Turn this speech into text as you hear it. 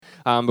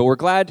But we're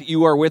glad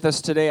you are with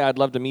us today. I'd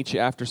love to meet you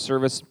after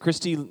service.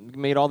 Christy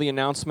made all the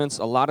announcements.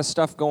 A lot of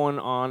stuff going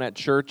on at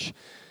church.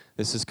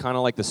 This is kind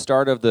of like the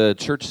start of the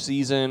church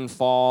season,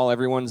 fall.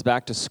 Everyone's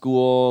back to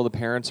school. The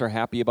parents are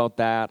happy about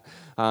that.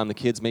 The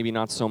kids maybe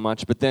not so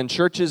much. But then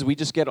churches, we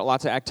just get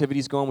lots of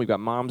activities going. We've got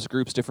moms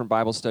groups, different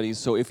Bible studies.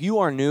 So if you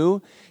are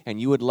new and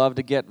you would love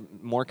to get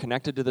more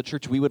connected to the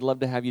church, we would love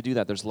to have you do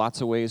that. There's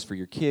lots of ways for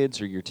your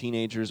kids or your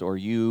teenagers or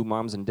you,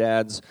 moms and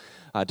dads,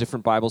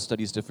 different Bible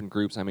studies, different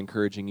groups. I'm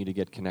encouraging you to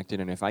get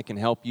connected. And if I can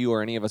help you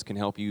or any of us can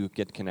help you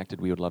get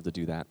connected, we would love to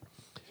do that.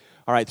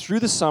 All right, through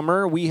the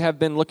summer, we have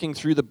been looking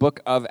through the book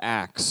of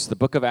Acts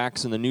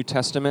in the New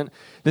Testament.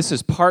 This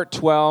is part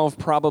 12,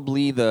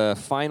 probably the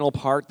final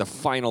part, the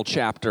final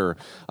chapter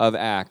of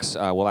Acts.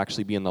 Will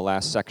actually be in the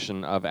last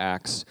section of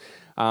Acts.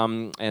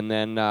 And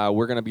then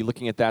we're going to be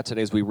looking at that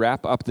today as we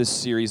wrap up this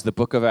series, the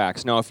book of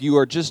Acts. Now, if you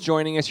are just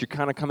joining us, you're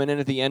kind of coming in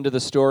at the end of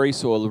the story,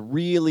 so a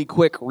really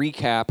quick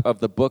recap of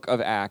the book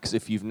of Acts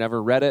if you've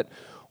never read it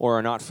or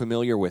are not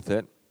familiar with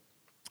it.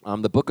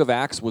 The book of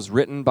Acts was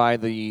written by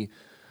the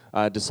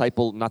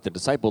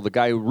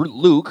guy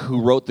Luke, who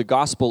wrote the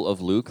Gospel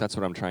of Luke. That's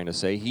what I'm trying to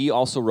say. He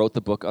also wrote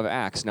the book of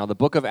Acts. Now, the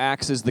book of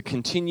Acts is the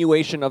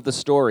continuation of the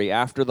story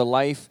after the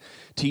life,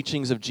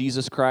 teachings of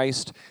Jesus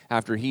Christ,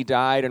 after he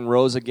died and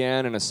rose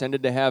again and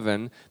ascended to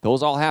heaven.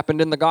 Those all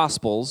happened in the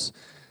Gospels.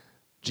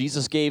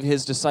 Jesus gave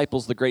his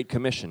disciples the Great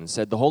Commission and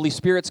said, the Holy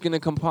Spirit's going to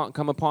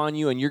come upon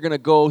you, and you're going to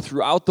go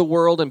throughout the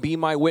world and be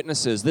my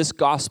witnesses. This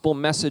gospel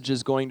message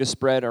is going to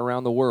spread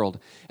around the world.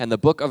 And the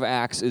book of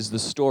Acts is the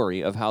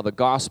story of how the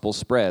gospel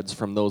spreads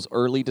from those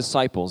early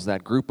disciples,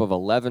 that group of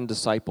 11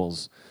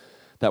 disciples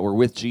that were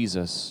with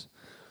Jesus,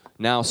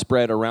 now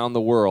spread around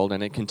the world,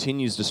 and it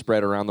continues to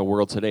spread around the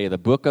world today. The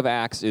book of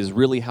Acts is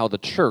really how the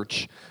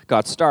church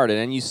got started.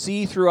 And you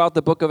see throughout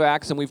the book of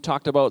Acts, and we've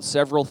talked about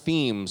several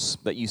themes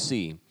that you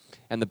see.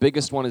 And the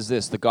biggest one is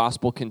this: the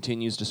gospel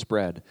continues to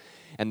spread.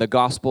 And the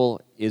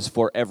gospel is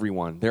for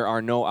everyone. There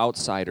are no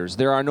outsiders.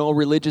 There are no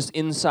religious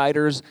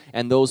insiders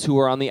and those who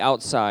are on the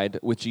outside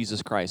with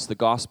Jesus Christ. The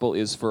gospel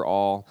is for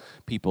all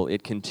people.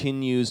 It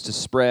continues to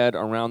spread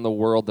around the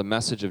world, the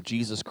message of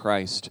Jesus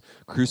Christ,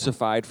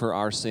 crucified for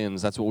our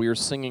sins. That's what we are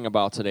singing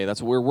about today.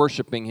 That's what we're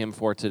worshiping him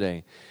for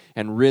today.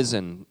 And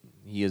risen.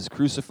 He is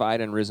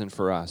crucified and risen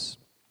for us.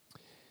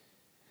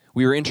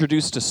 We were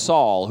introduced to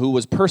Saul, who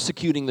was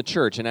persecuting the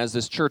church, and as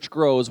this church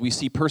grows, we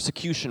see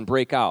persecution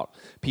break out.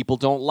 People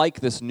don't like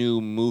this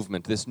new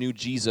movement, this new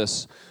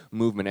Jesus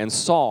movement, and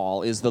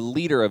Saul is the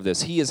leader of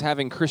this. He is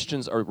having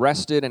Christians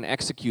arrested and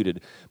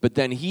executed, but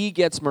then he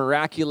gets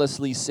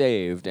miraculously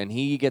saved, and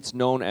he gets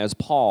known as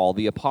Paul,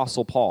 the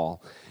Apostle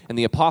Paul. And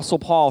the Apostle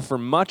Paul, for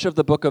much of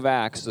the book of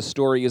Acts, the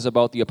story is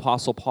about the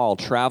Apostle Paul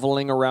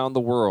traveling around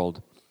the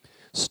world,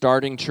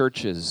 starting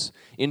churches,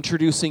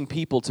 introducing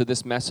people to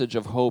this message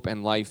of hope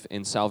and life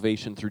and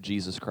salvation through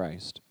Jesus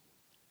Christ.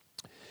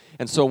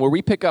 And so where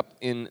we pick up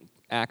in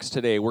Acts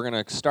today, we're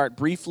going to start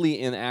briefly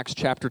in Acts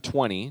chapter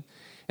 20,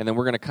 and then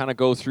we're going to kind of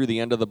go through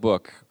the end of the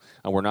book.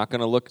 And we're not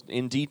going to look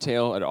in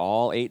detail at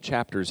all 8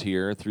 chapters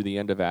here through the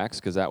end of Acts,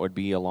 because that would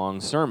be a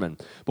long sermon.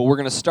 But we're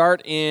going to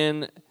start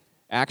in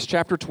Acts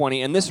chapter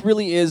 20, and this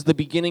really is the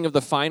beginning of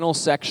the final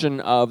section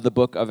of the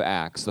book of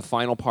Acts, the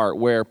final part,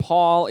 where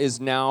Paul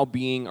is now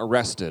being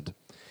arrested.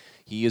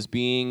 He is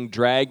being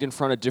dragged in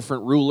front of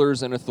different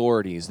rulers and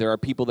authorities. There are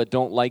people that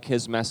don't like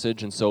his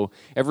message, and so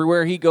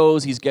everywhere he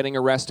goes, he's getting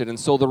arrested. And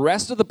so the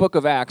rest of the book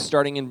of Acts,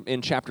 starting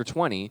in chapter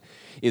 20,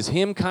 is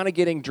him kind of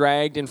getting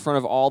dragged in front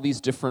of all these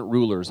different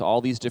rulers,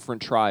 all these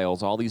different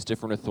trials, all these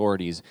different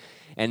authorities.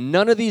 And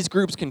none of these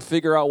groups can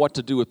figure out what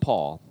to do with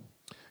Paul,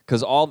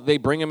 because they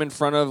bring him in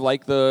front of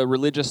like the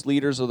religious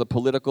leaders or the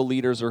political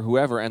leaders or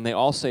whoever, and they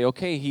all say,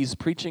 okay, he's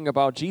preaching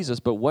about Jesus,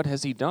 but what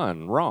has he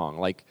done wrong?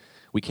 Like,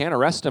 we can't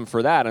arrest him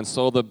for that. And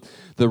so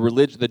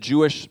the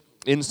Jewish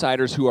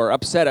insiders who are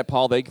upset at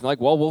Paul, they like,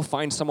 well, we'll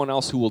find someone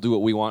else who will do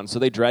what we want. And so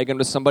they drag him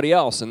to somebody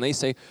else, and they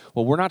say,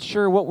 well, we're not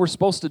sure what we're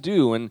supposed to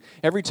do. And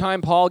every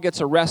time Paul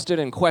gets arrested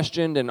and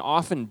questioned and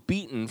often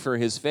beaten for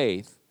his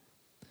faith,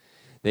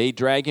 they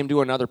drag him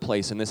to another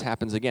place, and this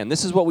happens again.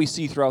 This is what we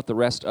see throughout the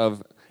rest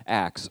of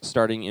Acts,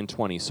 starting in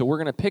 20. So we're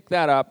going to pick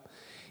that up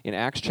in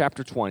Acts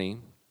chapter 20,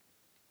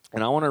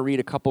 and I want to read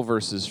a couple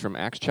verses from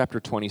Acts chapter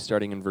 20,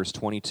 starting in verse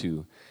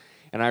 22.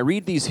 And I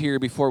read these here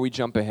before we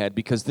jump ahead,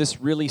 because this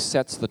really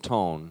sets the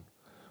tone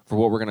for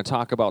what we're going to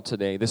talk about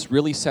today. This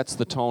really sets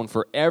the tone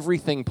for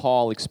everything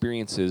Paul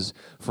experiences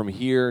from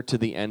here to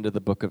the end of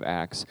the book of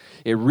Acts.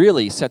 It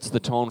really sets the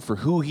tone for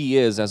who he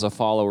is as a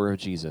follower of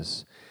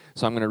Jesus.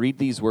 So I'm going to read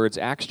these words,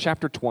 Acts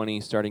chapter 20,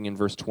 starting in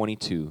verse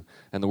 22,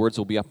 and the words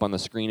will be up on the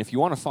screen. If you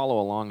want to follow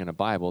along in a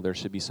Bible, there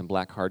should be some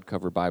black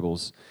hardcover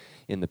Bibles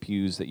in the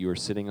pews that you are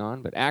sitting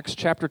on. But Acts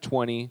chapter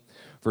 20,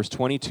 verse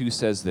 22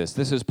 says this.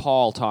 This is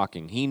Paul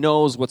talking. He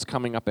knows what's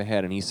coming up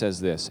ahead, and he says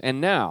this, "And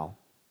now,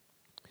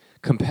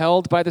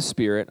 compelled by the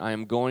Spirit, I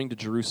am going to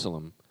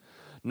Jerusalem,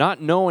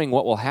 not knowing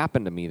what will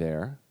happen to me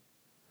there.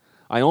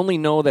 I only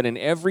know that in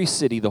every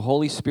city the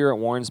Holy Spirit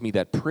warns me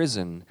that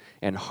prison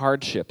and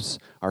hardships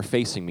are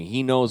facing me.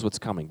 He knows what's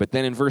coming. But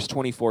then in verse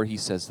 24 he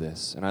says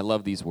this, and I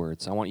love these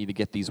words. I want you to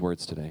get these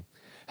words today.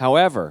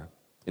 However,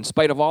 in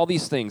spite of all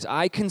these things,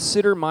 I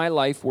consider my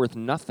life worth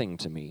nothing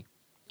to me.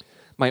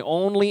 My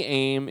only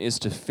aim is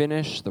to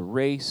finish the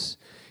race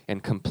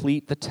and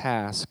complete the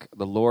task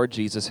the Lord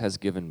Jesus has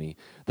given me,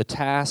 the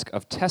task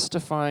of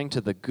testifying to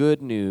the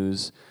good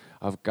news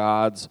of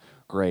God's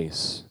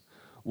grace.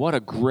 What a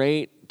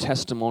great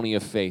testimony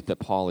of faith that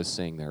Paul is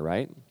saying there,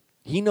 right?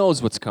 He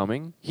knows what's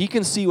coming. He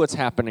can see what's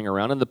happening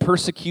around, and the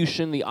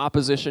persecution, the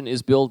opposition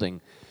is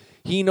building.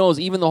 He knows,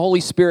 even the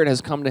Holy Spirit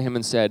has come to him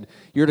and said,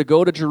 you're to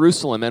go to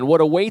Jerusalem, and what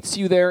awaits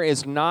you there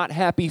is not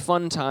happy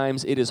fun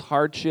times. It is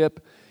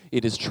hardship,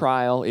 it is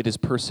trial, it is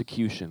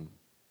persecution.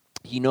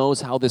 He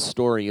knows how this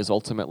story is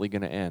ultimately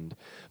going to end.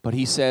 But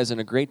he says in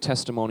a great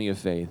testimony of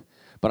faith,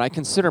 but I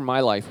consider my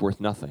life worth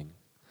nothing.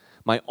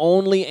 My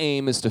only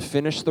aim is to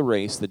finish the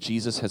race that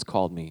Jesus has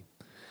called me,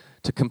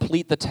 to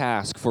complete the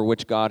task for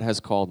which God has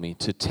called me,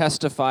 to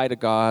testify to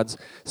God's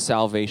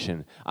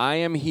salvation. I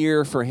am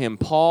here for him.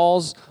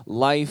 Paul's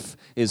life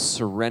is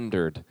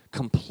surrendered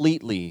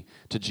completely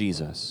to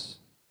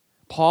Jesus.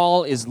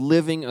 Paul is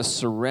living a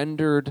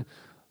surrendered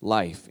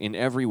life in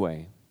every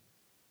way.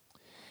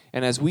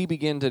 And as we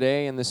begin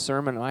today in this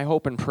sermon, I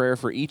hope and prayer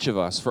for each of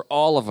us, for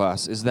all of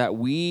us, is that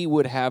we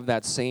would have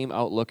that same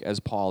outlook as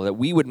Paul, that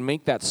we would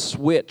make that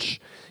switch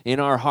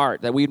in our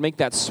heart, that we would make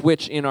that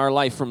switch in our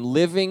life from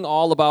living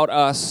all about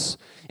us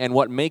and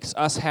what makes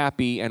us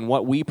happy and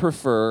what we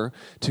prefer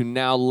to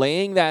now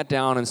laying that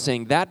down and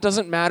saying, that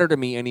doesn't matter to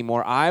me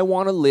anymore. I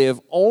want to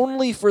live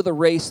only for the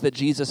race that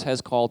Jesus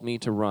has called me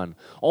to run,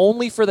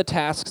 only for the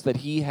tasks that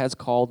he has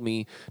called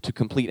me to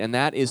complete, and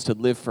that is to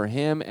live for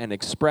him and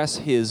express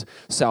his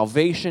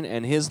salvation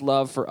and his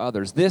love for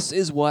others. This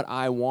is what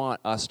I want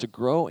us to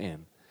grow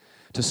in,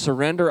 to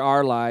surrender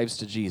our lives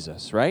to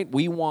Jesus, right?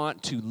 We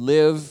want to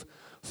live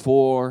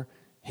for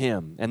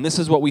him, and this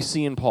is what we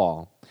see in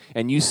Paul.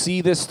 And you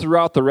see this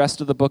throughout the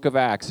rest of the book of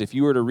Acts. If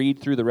you were to read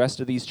through the rest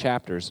of these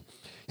chapters,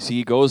 see,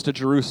 he goes to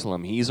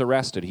Jerusalem, he's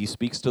arrested, he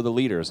speaks to the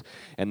leaders,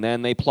 and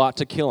then they plot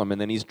to kill him,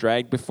 and then he's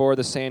dragged before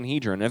the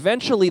Sanhedrin.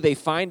 Eventually they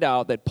find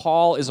out that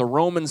Paul is a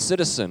Roman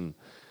citizen.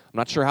 I'm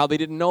not sure how they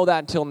didn't know that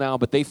until now,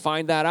 but they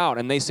find that out,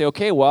 and they say,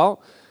 okay,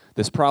 well,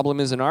 this problem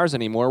isn't ours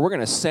anymore. We're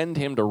going to send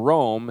him to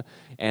Rome,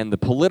 and the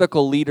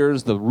political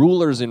leaders, the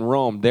rulers in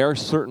Rome, they're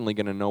certainly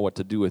going to know what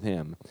to do with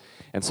him.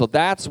 And so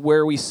that's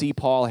where we see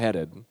Paul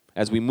headed.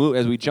 As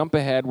we jump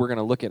ahead, we're going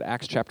to look at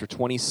Acts chapter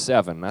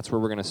 27. That's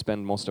where we're going to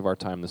spend most of our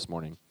time this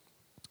morning.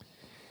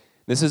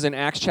 This is in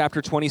Acts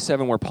chapter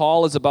 27 where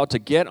Paul is about to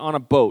get on a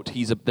boat.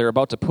 They're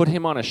about to put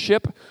him on a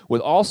ship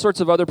with all sorts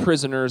of other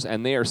prisoners,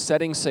 and they are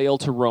setting sail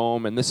to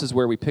Rome, and this is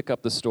where we pick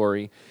up the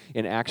story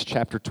in Acts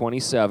chapter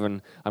 27.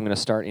 I'm going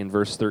to start in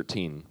verse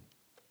 13.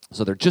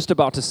 So they're just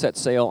about to set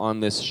sail on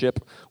this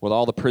ship with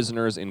all the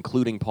prisoners,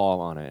 including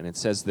Paul, on it, and it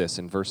says this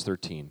in verse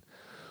 13.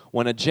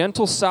 When a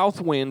gentle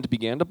south wind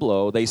began to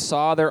blow, they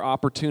saw their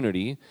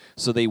opportunity,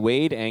 so they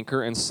weighed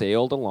anchor and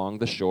sailed along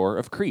the shore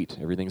of Crete.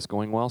 Everything's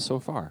going well so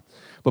far.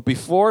 But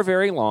before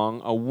very long,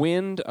 a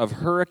wind of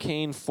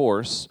hurricane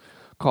force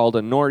called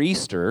a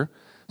nor'easter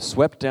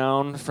swept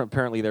down from,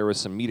 apparently there was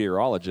some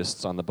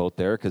meteorologists on the boat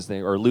there,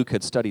 or Luke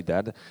had studied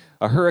that.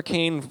 A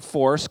hurricane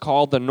force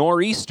called the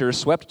nor'easter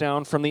swept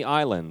down from the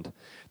island.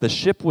 The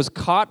ship was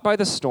caught by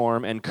the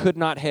storm and could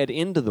not head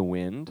into the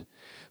wind.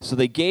 So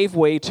they gave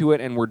way to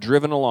it and were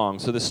driven along.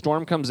 So the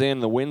storm comes in,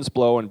 the winds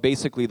blow, and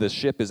basically the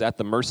ship is at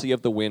the mercy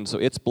of the wind, so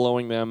it's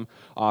blowing them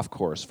off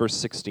course. Verse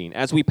 16.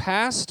 As we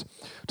passed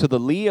to the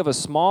lee of a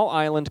small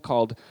island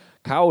called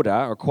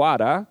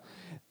Cauda,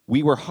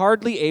 we were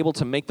hardly able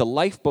to make the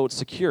lifeboat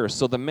secure,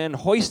 so the men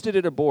hoisted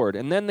it aboard,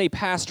 and then they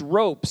passed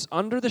ropes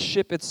under the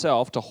ship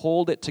itself to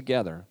hold it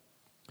together.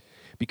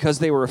 Because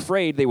they were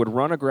afraid they would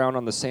run aground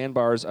on the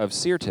sandbars of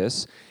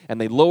Syrtis,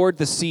 and they lowered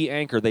the sea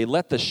anchor. They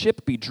let the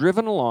ship be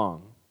driven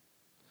along.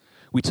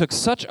 We took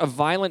such a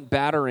violent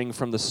battering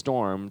from the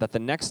storm that the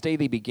next day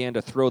they began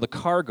to throw the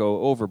cargo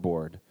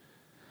overboard.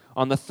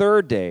 On the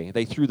third day,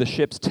 they threw the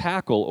ship's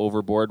tackle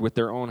overboard with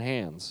their own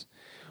hands.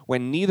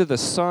 When neither the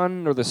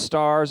sun nor the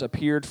stars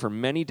appeared for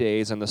many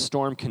days and the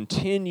storm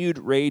continued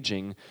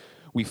raging,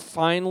 we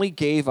finally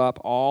gave up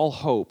all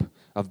hope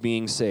of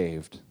being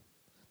saved.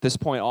 At this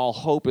point, all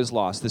hope is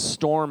lost. This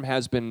storm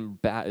has been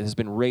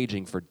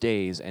raging for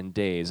days and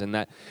days, and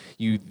that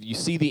you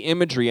see the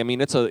imagery. I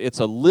mean, it's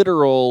a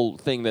literal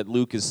thing that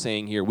Luke is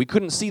saying here. We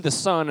couldn't see the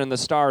sun and the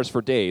stars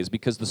for days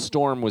because the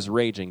storm was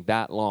raging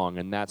that long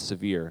and that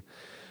severe.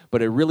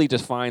 But it really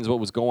defines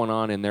what was going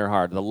on in their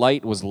heart. The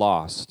light was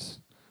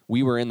lost.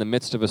 We were in the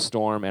midst of a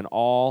storm, and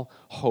all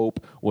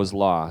hope was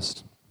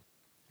lost.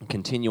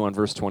 Continue on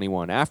verse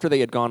 21. After they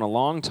had gone a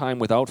long time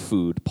without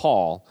food,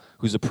 Paul,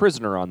 who's a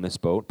prisoner on this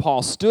boat,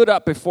 Paul stood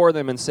up before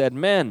them and said,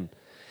 "Men,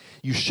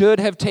 you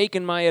should have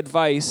taken my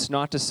advice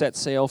not to set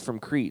sail from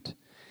Crete.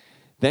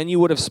 Then you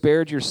would have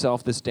spared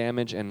yourself this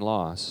damage and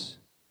loss.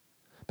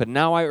 But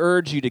now I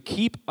urge you to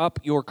keep up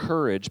your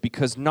courage,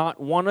 because not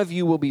one of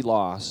you will be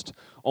lost,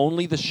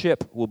 only the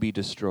ship will be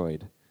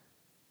destroyed."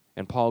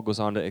 And Paul goes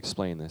on to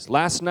explain this.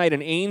 "Last night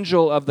an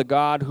angel of the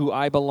God who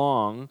I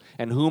belong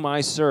and whom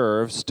I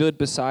serve stood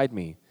beside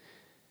me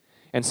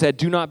and said,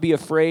 'Do not be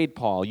afraid,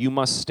 Paul. You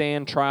must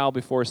stand trial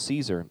before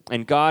Caesar.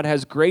 And God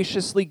has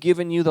graciously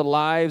given you the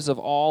lives of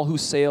all who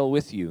sail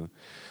with you.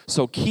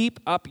 So keep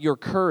up your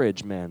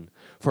courage, men,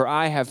 for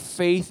I have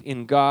faith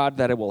in God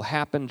that it will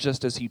happen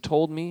just as he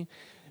told me.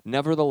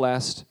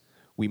 Nevertheless,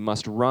 we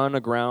must run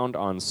aground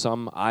on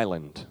some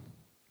island.'"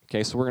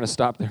 Okay, so we're going to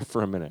stop there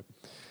for a minute.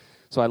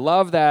 So I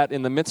love that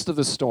in the midst of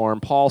the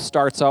storm, Paul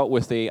starts out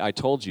with a "I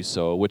told you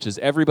so," which is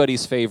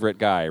everybody's favorite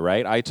guy,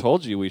 right? "I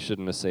told you we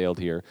shouldn't have sailed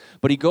here."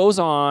 But he goes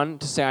on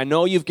to say, "I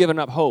know you've given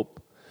up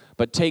hope,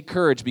 but take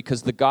courage,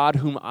 because the God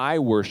whom I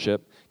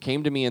worship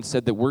came to me and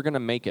said that we're going to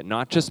make it.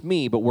 Not just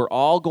me, but we're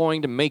all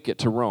going to make it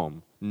to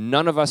Rome.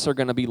 None of us are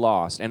going to be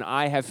lost. And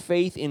I have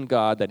faith in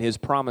God that his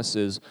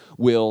promises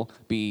will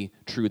be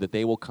true, that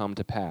they will come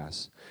to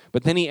pass."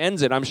 But then he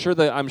ends it. I'm sure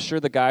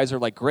the guys are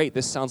like, "Great,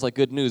 this sounds like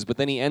good news." But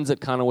then he ends it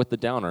kind of with the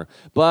downer.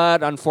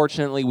 "But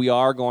unfortunately, we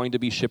are going to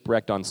be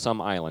shipwrecked on some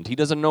island." He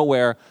doesn't know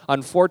where.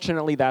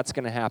 Unfortunately, that's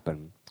going to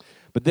happen.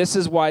 But this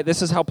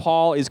is how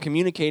Paul is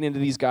communicating to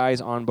these guys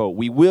on boat.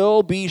 We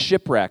will be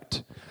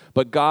shipwrecked,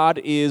 but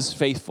God is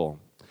faithful.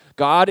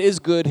 God is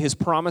good. His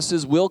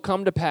promises will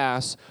come to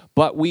pass,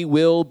 but we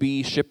will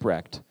be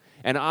shipwrecked.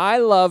 And I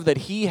love that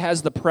he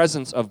has the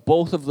presence of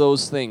both of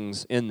those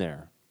things in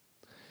there.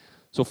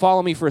 So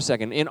follow me for a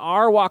second. In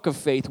our walk of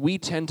faith, we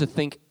tend to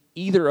think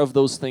either of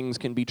those things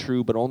can be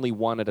true, but only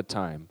one at a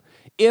time.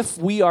 If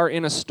we are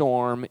in a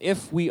storm,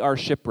 if we are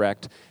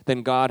shipwrecked,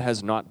 then God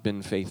has not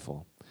been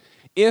faithful.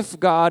 If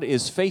God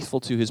is faithful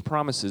to his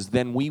promises,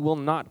 then we will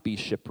not be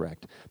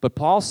shipwrecked. But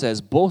Paul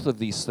says both of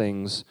these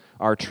things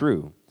are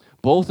true.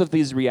 Both of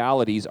these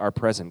realities are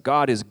present.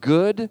 God is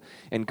good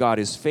and God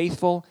is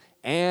faithful,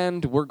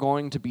 and we're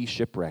going to be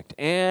shipwrecked,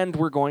 and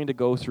we're going to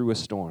go through a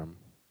storm.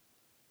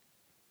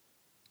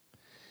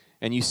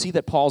 And you see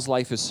that Paul's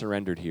life is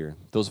surrendered here.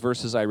 Those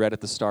verses I read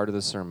at the start of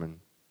the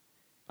sermon.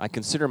 "I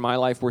consider my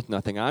life worth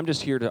nothing. I'm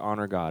just here to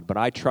honor God, but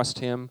I trust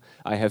him.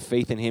 I have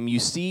faith in him." You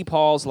see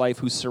Paul's life,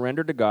 who's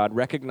surrendered to God,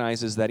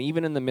 recognizes that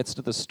even in the midst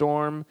of the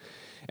storm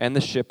and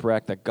the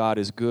shipwreck, that God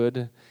is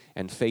good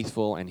and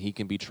faithful and he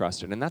can be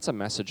trusted. And that's a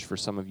message for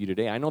some of you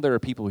today. I know there are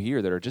people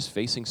here that are just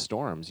facing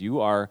storms. You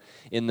are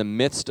in the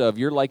midst of,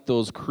 you're like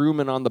those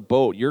crewmen on the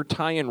boat. You're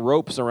tying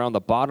ropes around the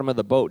bottom of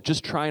the boat,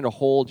 just trying to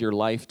hold your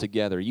life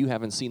together. You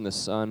haven't seen the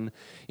sun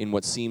in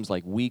what seems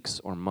like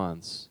weeks or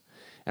months.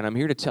 And I'm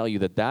here to tell you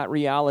that that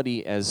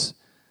reality, as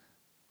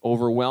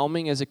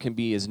overwhelming as it can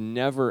be, is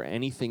never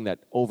anything that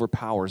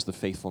overpowers the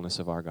faithfulness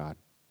of our God.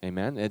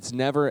 Amen? It's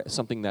never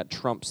something that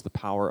trumps the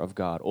power of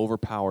God,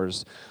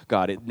 overpowers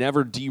God. It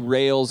never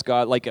derails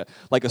God like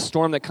a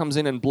storm that comes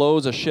in and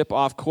blows a ship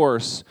off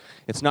course.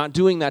 It's not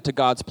doing that to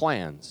God's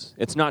plans.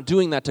 It's not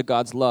doing that to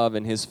God's love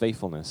and his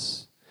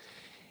faithfulness.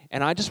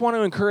 And I just want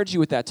to encourage you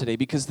with that today,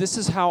 because this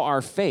is how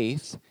our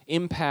faith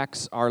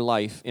impacts our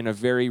life in a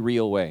very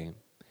real way,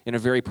 in a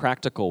very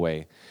practical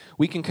way.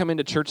 We can come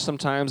into church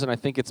sometimes, and I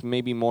think it's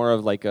maybe more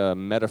of like a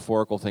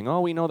metaphorical thing. Oh,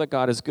 we know that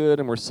God is good,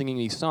 and we're singing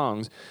these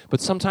songs. But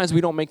sometimes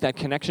we don't make that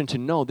connection to,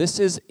 no, this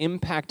is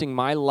impacting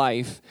my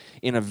life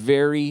in a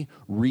very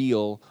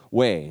real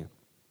way.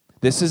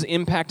 This is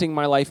impacting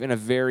my life in a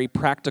very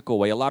practical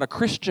way. A lot of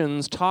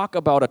Christians talk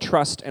about a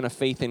trust and a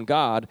faith in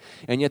God,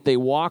 and yet they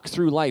walk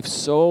through life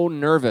so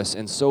nervous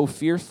and so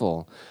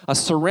fearful. A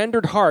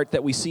surrendered heart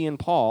that we see in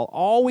Paul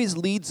always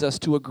leads us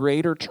to a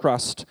greater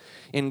trust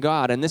in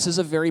God, and this is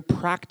a very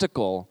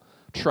practical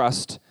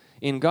trust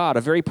in God,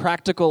 a very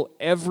practical,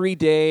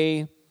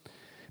 everyday,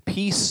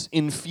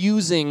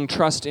 peace-infusing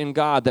trust in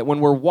God, that when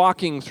we're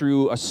walking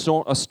through a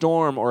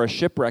storm or a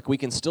shipwreck, we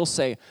can still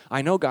say,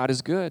 I know God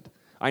is good.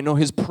 I know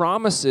his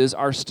promises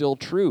are still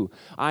true.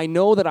 I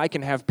know that I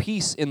can have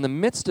peace in the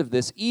midst of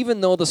this, even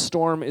though the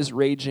storm is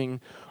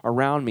raging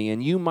around me.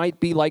 And you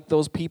might be like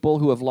those people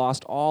who have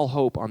lost all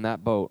hope on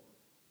that boat,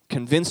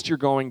 convinced you're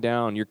going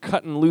down. You're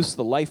cutting loose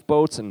the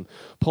lifeboats and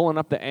pulling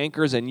up the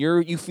anchors, and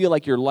you feel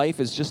like your life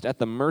is just at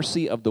the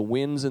mercy of the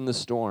winds in the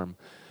storm.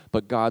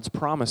 But God's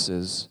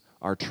promises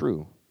are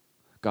true.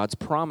 God's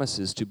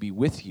promises to be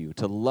with you,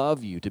 to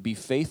love you, to be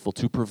faithful,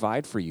 to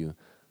provide for you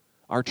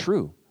are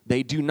true.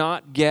 They do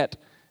not get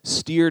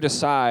steered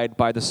aside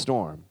by the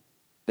storm.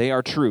 They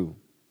are true.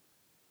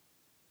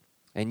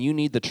 And you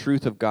need the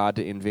truth of God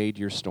to invade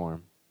your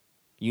storm.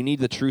 You need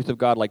the truth of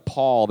God, like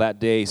Paul that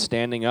day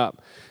standing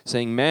up,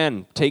 saying,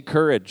 men, take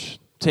courage.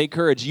 Take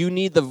courage. You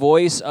need the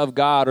voice of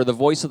God, or the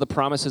voice of the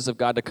promises of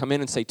God, to come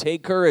in and say,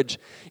 take courage.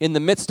 In the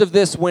midst of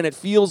this, when it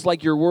feels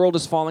like your world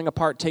is falling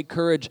apart, take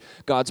courage.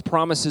 God's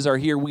promises are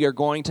here. We are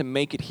going to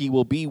make it. He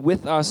will be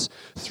with us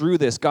through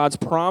this. God's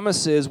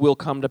promises will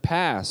come to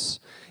pass.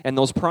 And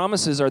those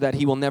promises are that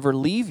he will never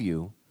leave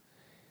you,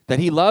 that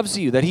he loves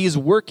you, that he is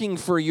working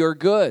for your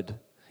good.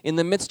 In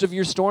the midst of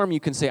your storm, you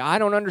can say, I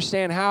don't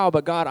understand how,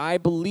 but God, I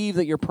believe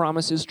that your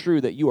promise is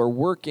true, that you are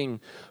working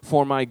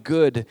for my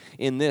good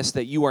in this,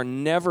 that you are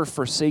never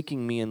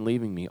forsaking me and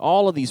leaving me.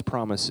 All of these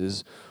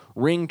promises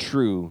ring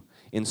true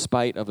in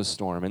spite of a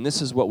storm. And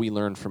this is what we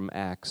learn from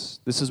Acts.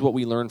 This is what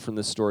we learn from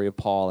the story of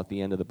Paul at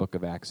the end of the book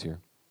of Acts here.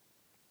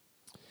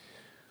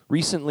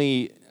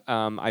 Recently,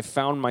 I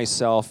found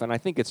myself, and I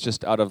think it's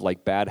just out of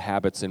like bad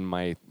habits in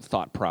my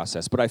thought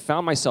process, but I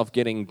found myself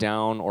getting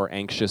down or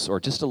anxious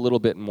or just a little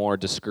bit more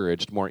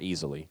discouraged more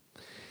easily.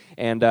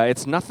 And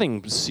it's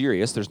nothing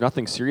serious. There's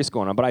nothing serious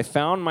going on. But I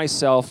found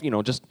myself,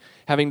 just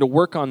having to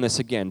work on this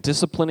again,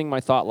 disciplining my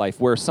thought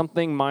life, where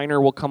something minor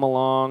will come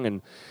along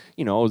and,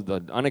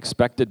 the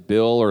unexpected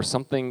bill or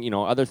something,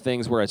 other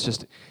things where it's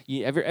just,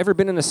 you ever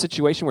been in a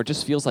situation where it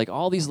just feels like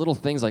all these little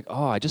things like,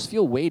 I just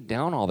feel weighed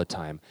down all the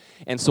time.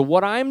 And so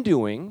what I'm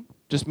doing,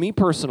 just me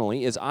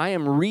personally, is I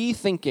am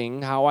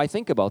rethinking how I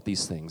think about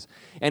these things.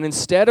 And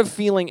instead of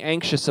feeling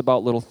anxious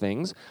about little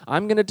things,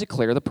 I'm going to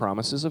declare the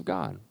promises of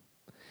God.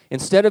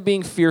 Instead of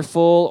being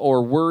fearful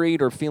or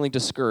worried or feeling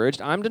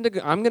discouraged, I'm going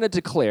to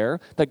declare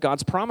that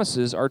God's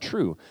promises are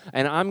true.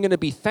 And I'm going to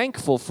be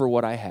thankful for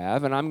what I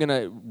have, and I'm going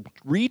to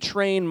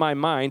retrain my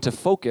mind to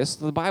focus.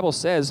 The Bible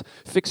says,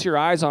 fix your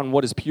eyes on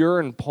what is pure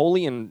and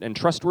holy and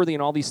trustworthy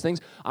and all these things.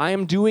 I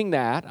am doing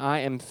that. I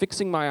am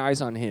fixing my eyes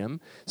on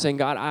Him, saying,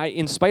 God,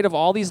 in spite of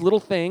all these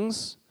little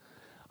things,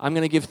 I'm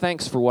going to give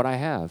thanks for what I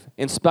have.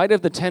 In spite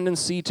of the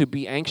tendency to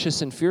be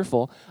anxious and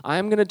fearful,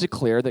 I'm going to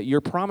declare that your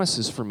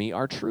promises for me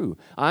are true.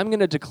 I'm going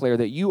to declare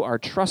that you are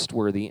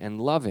trustworthy and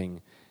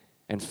loving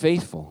and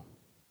faithful.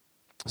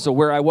 So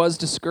where I was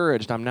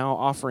discouraged, I'm now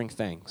offering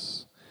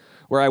thanks.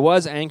 Where I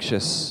was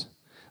anxious,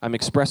 I'm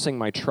expressing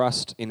my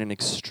trust in an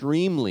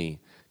extremely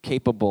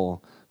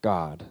capable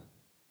God.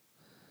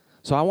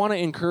 So I want to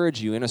encourage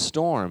you in a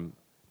storm,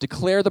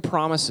 declare the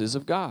promises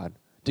of God.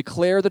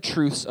 Declare the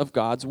truths of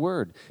God's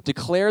word.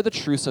 Declare the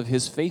truths of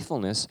His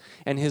faithfulness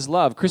and His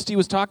love. Christy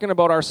was talking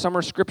about our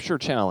summer scripture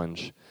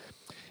challenge.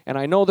 And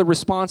I know the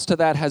response to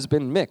that has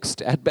been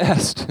mixed at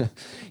best.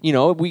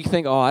 We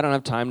think, I don't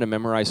have time to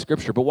memorize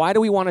scripture. But why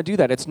do we want to do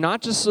that? It's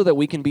not just so that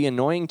we can be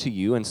annoying to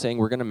you and saying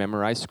we're going to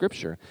memorize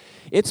scripture.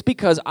 It's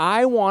because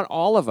I want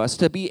all of us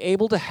to be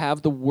able to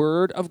have the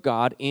word of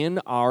God in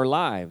our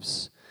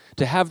lives.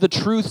 To have the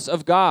truths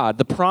of God,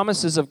 the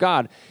promises of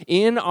God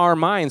in our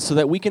minds so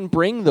that we can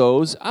bring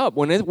those up.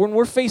 When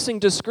we're facing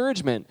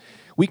discouragement,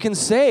 we can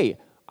say,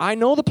 I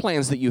know the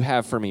plans that you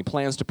have for me,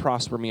 plans to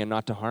prosper me and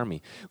not to harm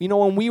me.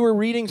 When we were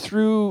reading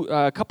through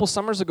a couple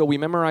summers ago, we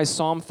memorized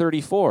Psalm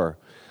 34.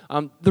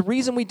 The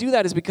reason we do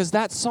that is because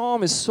that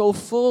psalm is so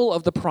full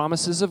of the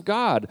promises of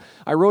God.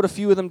 I wrote a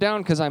few of them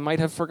down because I might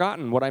have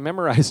forgotten what I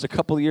memorized a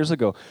couple years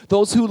ago.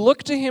 Those who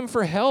look to Him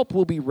for help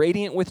will be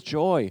radiant with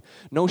joy.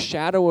 No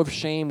shadow of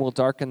shame will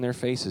darken their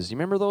faces. You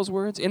remember those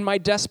words? In my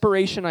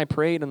desperation I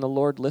prayed, and the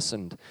Lord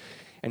listened,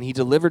 and He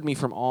delivered me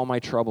from all my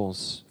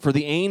troubles. For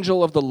the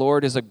angel of the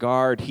Lord is a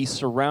guard. He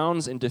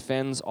surrounds and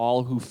defends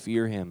all who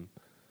fear Him.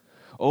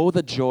 Oh,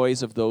 the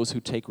joys of those who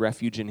take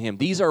refuge in Him.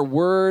 These are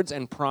words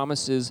and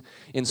promises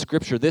in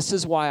Scripture. This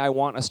is why I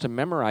want us to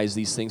memorize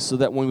these things, so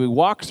that when we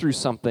walk through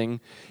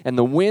something and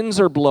the winds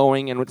are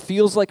blowing and it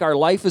feels like our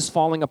life is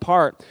falling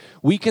apart,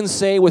 we can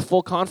say with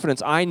full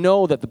confidence, I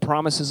know that the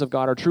promises of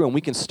God are true, and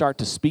we can start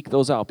to speak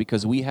those out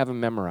because we have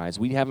them memorized.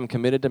 We have them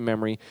committed to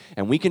memory,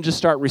 and we can just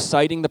start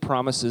reciting the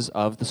promises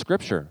of the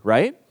Scripture,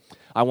 right?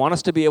 I want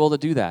us to be able to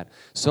do that.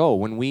 So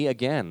when we,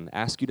 again,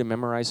 ask you to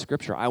memorize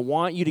Scripture, I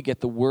want you to get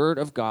the Word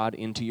of God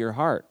into your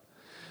heart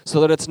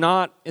so that it's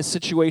not a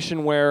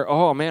situation where,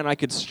 I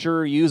could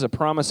sure use a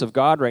promise of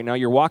God right now.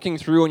 You're walking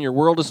through and your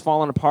world is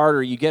falling apart,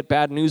 or you get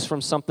bad news from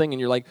something and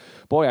you're like,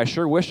 boy, I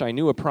sure wish I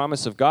knew a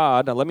promise of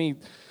God. Now, let me,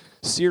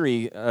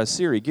 Siri,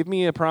 give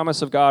me a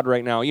promise of God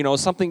right now.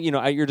 Something,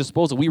 at your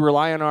disposal. We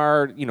rely on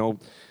our,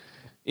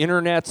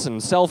 internets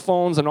and cell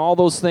phones and all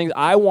those things.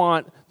 I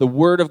want the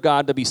Word of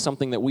God to be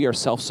something that we are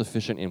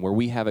self-sufficient in, where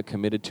we have it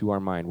committed to our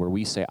mind, where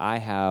we say, I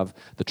have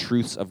the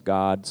truths of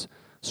God's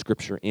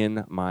Scripture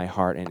in my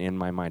heart and in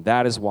my mind.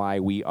 That is why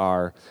we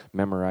are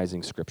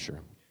memorizing Scripture.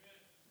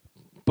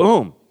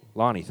 Boom!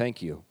 Lonnie,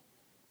 thank you.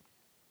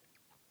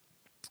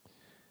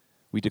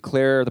 We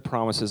declare the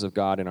promises of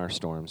God in our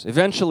storms.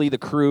 Eventually, the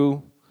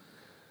crew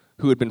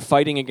who had been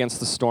fighting against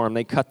the storm,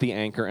 they cut the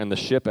anchor, and the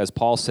ship, as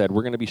Paul said,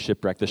 we're going to be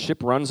shipwrecked. The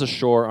ship runs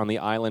ashore on the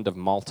island of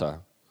Malta.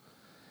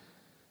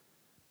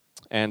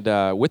 And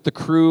with the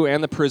crew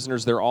and the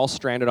prisoners, they're all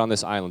stranded on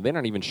this island. They're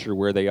not even sure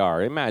where they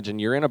are. Imagine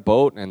you're in a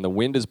boat and the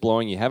wind is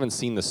blowing. You haven't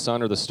seen the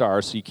sun or the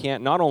stars, so you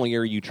can't, not only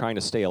are you trying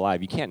to stay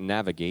alive, you can't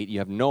navigate. You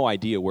have no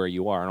idea where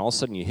you are. And all of a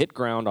sudden you hit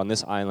ground on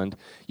this island.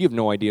 You have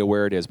no idea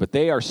where it is. But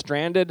they are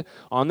stranded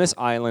on this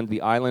island,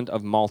 the island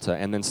of Malta.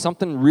 And then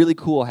something really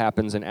cool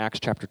happens in Acts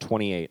chapter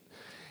 28.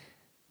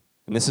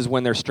 And this is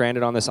when they're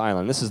stranded on this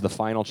island. This is the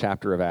final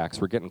chapter of Acts.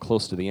 We're getting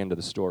close to the end of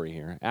the story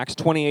here. Acts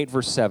 28,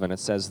 verse 7, it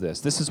says this.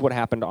 This is what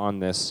happened on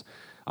this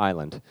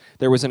island.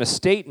 There was an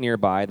estate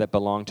nearby that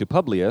belonged to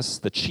Publius,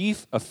 the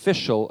chief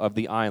official of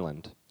the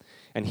island.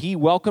 And he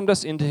welcomed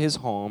us into his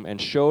home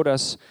and showed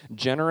us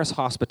generous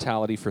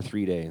hospitality for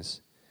 3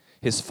 days.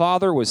 His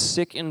father was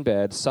sick in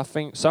bed,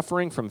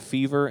 suffering from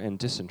fever and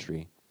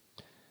dysentery.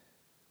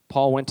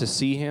 Paul went to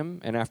see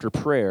him, and after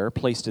prayer,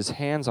 placed his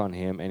hands on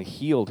him and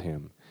healed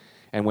him.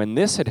 And when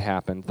this had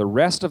happened, the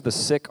rest of the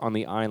sick on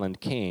the island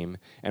came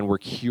and were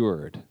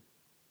cured.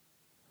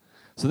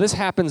 So this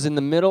happens in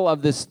the middle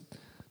of this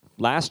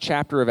last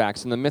chapter of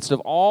Acts, in the midst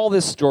of all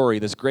this story,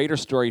 this greater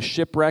story,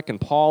 shipwreck,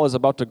 and Paul is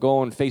about to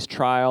go and face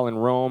trial in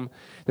Rome.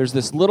 There's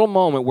this little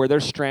moment where they're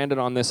stranded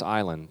on this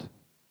island.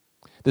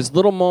 This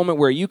little moment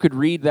where you could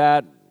read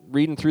that,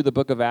 reading through the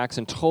book of Acts,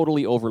 and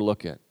totally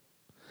overlook it.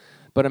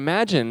 But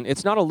imagine,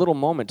 it's not a little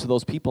moment to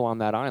those people on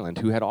that island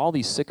who had all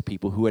these sick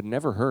people who had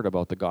never heard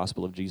about the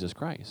gospel of Jesus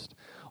Christ.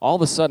 All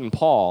of a sudden,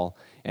 Paul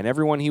and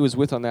everyone he was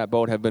with on that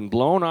boat have been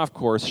blown off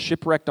course,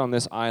 shipwrecked on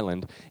this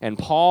island, and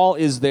Paul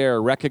is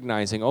there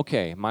recognizing,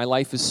 okay, my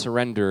life is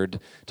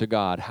surrendered to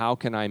God. How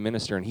can I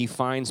minister? And he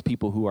finds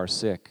people who are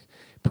sick,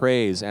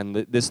 prays, and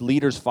this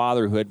leader's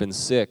father who had been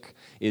sick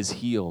is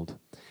healed.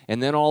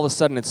 And then all of a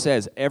sudden it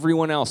says,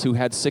 everyone else who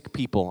had sick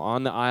people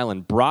on the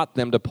island brought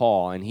them to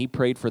Paul, and he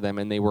prayed for them,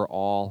 and they were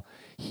all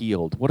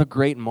healed. What a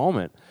great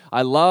moment.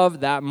 I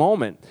love that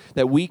moment,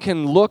 that we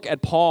can look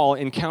at Paul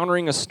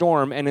encountering a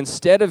storm, and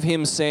instead of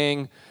him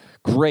saying,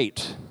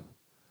 great,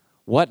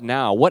 what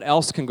now? What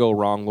else can go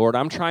wrong, Lord?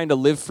 I'm trying to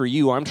live for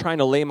you. I'm trying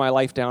to lay my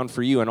life down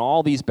for you, and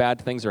all these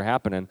bad things are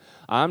happening.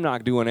 I'm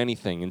not doing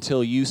anything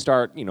until you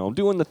start,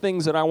 doing the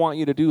things that I want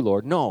you to do,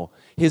 Lord. No,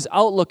 his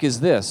outlook is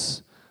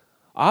this.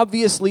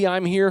 Obviously,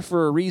 I'm here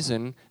for a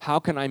reason. How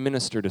can I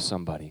minister to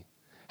somebody?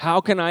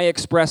 How can I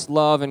express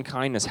love and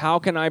kindness? How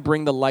can I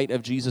bring the light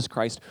of Jesus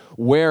Christ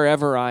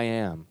wherever I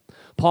am?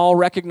 Paul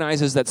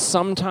recognizes that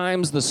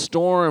sometimes the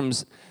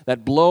storms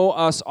that blow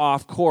us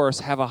off course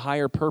have a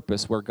higher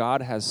purpose where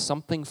God has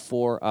something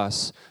for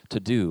us to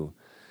do.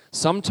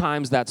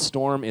 Sometimes that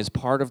storm is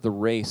part of the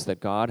race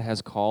that God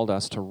has called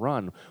us to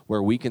run,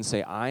 where we can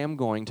say, I am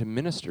going to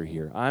minister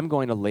here. I'm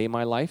going to lay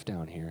my life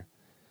down here.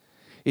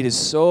 It is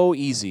so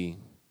easy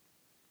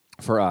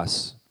for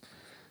us,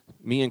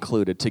 me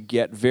included, to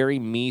get very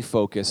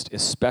me-focused,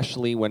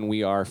 especially when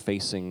we are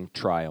facing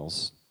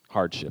trials,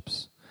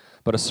 hardships.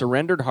 But a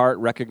surrendered heart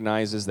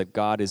recognizes that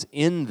God is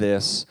in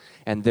this,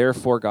 and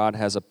therefore God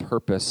has a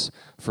purpose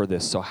for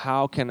this. So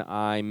how can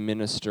I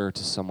minister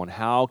to someone?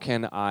 How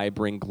can I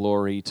bring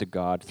glory to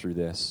God through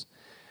this?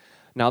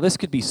 Now, this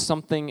could be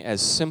something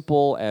as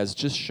simple as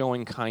just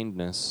showing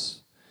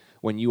kindness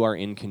when you are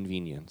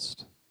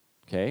inconvenienced,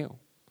 okay?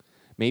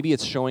 Maybe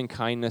it's showing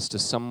kindness to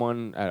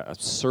someone, a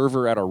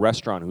server at a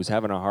restaurant who's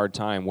having a hard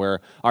time, where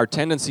our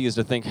tendency is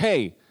to think,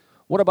 hey,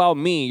 what about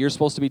me? You're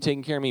supposed to be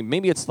taking care of me.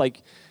 Maybe it's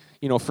like,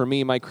 for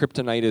me, my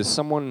kryptonite is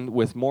someone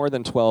with more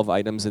than 12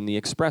 items in the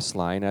express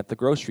line at the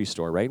grocery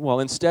store, right? Well,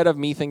 instead of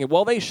me thinking,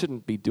 well, they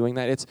shouldn't be doing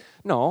that, it's,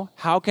 no,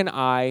 how can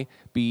I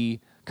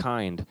be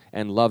kind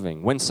and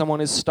loving when someone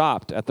is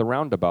stopped at the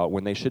roundabout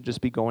when they should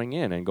just be going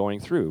in and going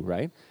through,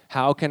 right?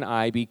 How can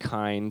I be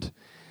kind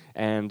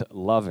and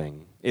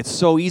loving? It's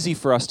so easy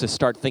for us to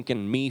start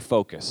thinking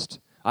me-focused.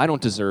 I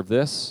don't deserve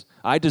this.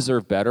 I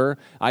deserve better.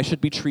 I should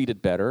be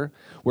treated better.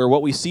 Where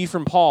what we see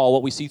from Paul,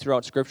 what we see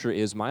throughout Scripture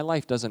is, my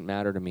life doesn't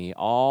matter to me.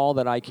 All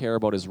that I care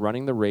about is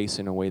running the race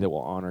in a way that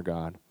will honor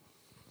God.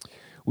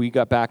 We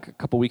got back a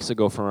couple weeks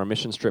ago from our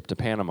missions trip to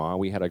Panama.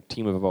 We had a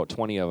team of about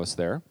 20 of us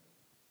there.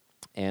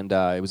 And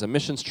it was a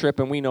missions trip,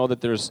 and we know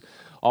that there's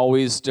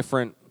always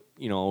different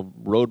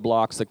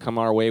roadblocks that come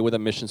our way with a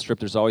mission trip.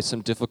 There's always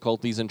some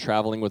difficulties in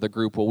traveling with a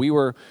group. Well, we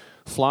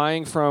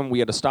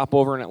had a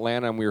stopover in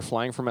Atlanta, and we were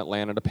flying from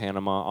Atlanta to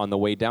Panama on the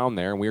way down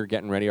there, and we were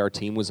getting ready. Our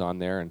team was on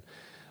there, and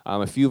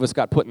a few of us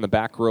got put in the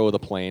back row of the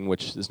plane,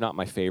 which is not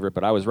my favorite,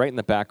 but I was right in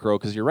the back row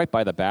because you're right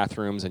by the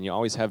bathrooms, and you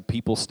always have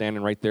people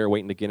standing right there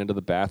waiting to get into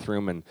the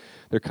bathroom, and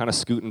they're kind of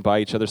scooting by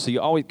each other, so you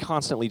always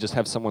constantly just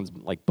have someone's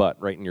butt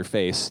right in your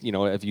face,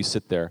 if you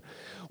sit there.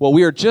 Well,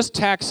 we were just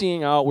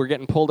taxiing out. We're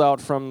getting pulled out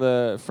from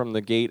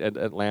the gate at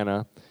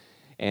Atlanta,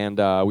 and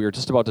we were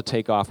just about to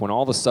take off when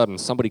all of a sudden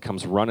somebody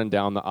comes running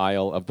down the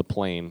aisle of the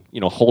plane,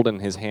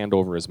 holding his hand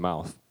over his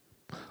mouth,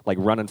 like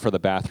running for the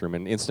bathroom,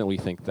 and instantly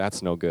think,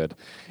 that's no good.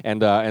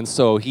 And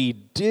so he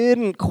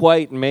didn't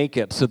quite make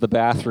it to the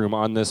bathroom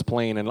on this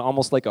plane, and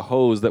almost like a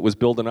hose that was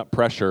building up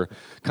pressure,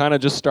 kind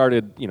of just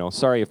started,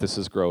 sorry if this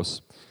is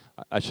gross.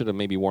 I should have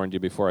maybe warned you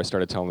before I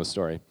started telling the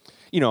story.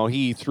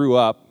 He threw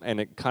up,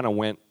 and it kind of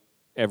went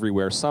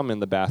everywhere, some in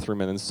the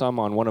bathroom, and then some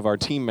on one of our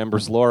team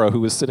members, Laura,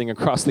 who was sitting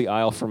across the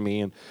aisle from me,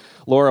 and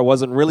Laura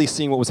wasn't really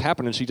seeing what was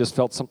happening. She just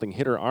felt something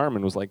hit her arm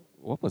and was like,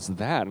 what was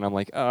that? And I'm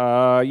like,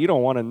 you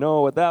don't want to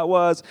know what that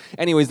was.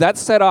 Anyways, that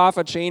set off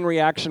a chain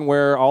reaction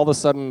where all of a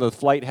sudden the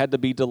flight had to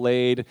be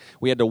delayed.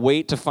 We had to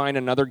wait to find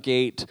another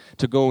gate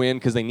to go in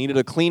because they needed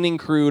a cleaning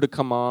crew to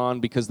come on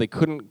because they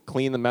couldn't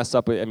clean the mess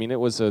up. I mean, it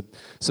was a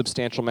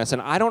substantial mess.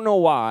 And I don't know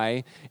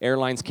why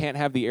airlines can't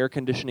have the air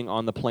conditioning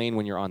on the plane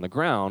when you're on the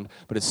ground,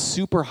 but it's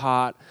super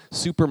hot,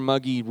 super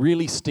muggy,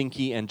 really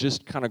stinky, and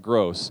just kind of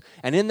gross.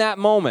 And in that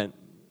moment,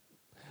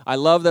 I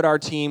love that our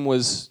team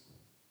was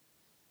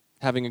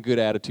having a good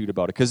attitude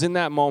about it. Because in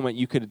that moment,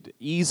 you could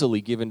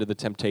easily give into the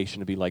temptation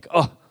to be like,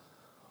 oh,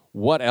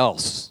 what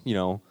else?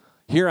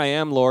 Here I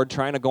am, Lord,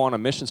 trying to go on a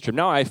missions trip.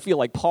 Now I feel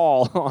like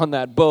Paul on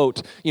that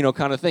boat,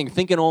 kind of thing,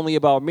 thinking only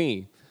about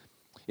me.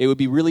 It would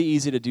be really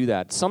easy to do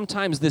that.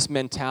 Sometimes this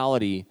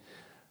mentality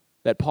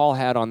that Paul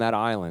had on that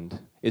island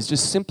is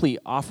just simply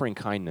offering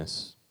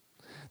kindness.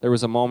 There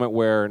was a moment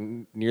where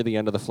near the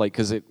end of the flight,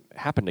 because it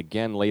happened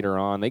again later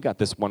on, they got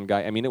this one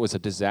guy. It was a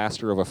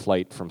disaster of a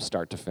flight from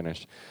start to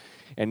finish.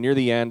 And near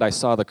the end, I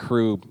saw the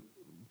crew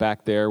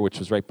back there, which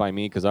was right by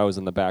me because I was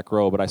in the back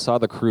row, but I saw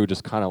the crew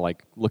just kind of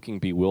like looking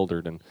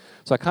bewildered. And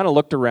so I kind of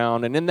looked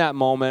around, and in that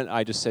moment,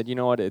 I just said, you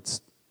know what,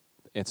 it's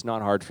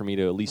not hard for me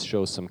to at least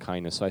show some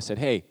kindness. So I said,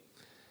 hey,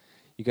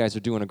 you guys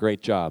are doing a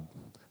great job.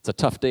 It's a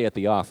tough day at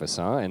the office,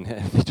 huh? And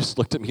they just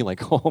looked at me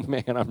like, oh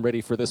man, I'm ready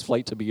for this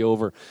flight to be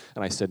over.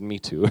 And I said, me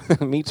too.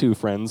 Me too,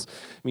 friends.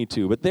 Me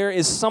too. But there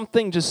is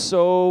something just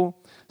so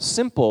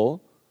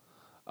simple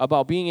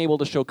about being able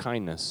to show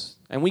kindness.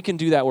 And we can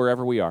do that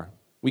wherever we are.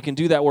 We can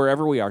do that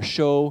wherever we are.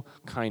 Show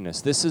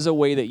kindness. This is a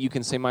way that you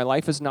can say, my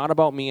life is not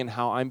about me and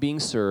how I'm being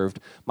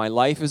served. My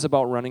life is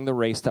about running the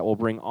race that will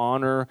bring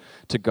honor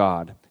to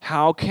God.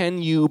 How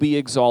can you be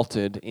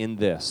exalted in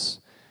this?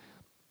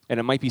 And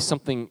it might be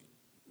something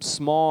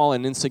small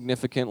and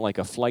insignificant, like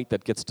a flight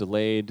that gets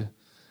delayed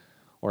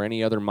or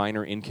any other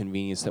minor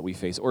inconvenience that we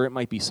face. Or it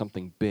might be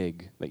something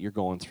big that you're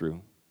going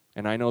through.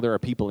 And I know there are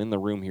people in the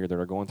room here that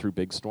are going through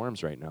big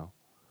storms right now.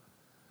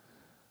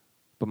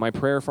 But my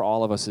prayer for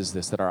all of us is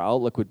this, that our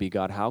outlook would be,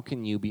 God, how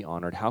can you be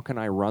honored? How can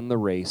I run the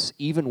race,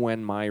 even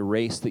when my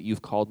race that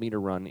you've called me to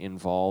run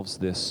involves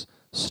this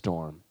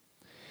storm?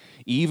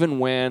 Even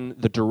when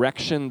the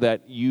direction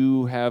that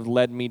you have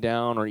led me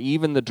down, or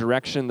even the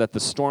direction that the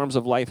storms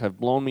of life have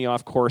blown me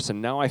off course,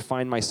 and now I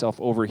find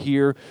myself over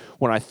here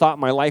when I thought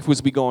my life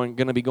was going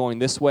to be going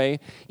this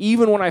way,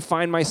 even when I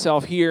find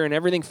myself here and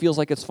everything feels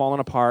like it's fallen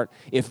apart,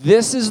 if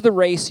this is the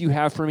race you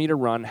have for me to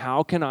run,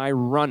 how can I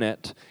run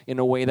it in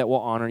a way that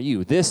will honor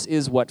you? This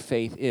is what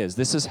faith is.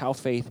 This is how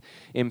faith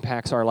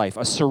impacts our life.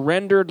 A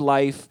surrendered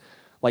life,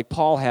 like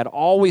Paul had,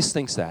 always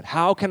thinks that.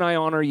 How can I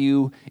honor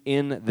you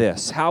in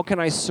this? How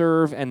can I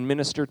serve and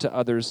minister to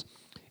others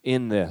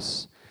in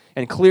this?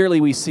 And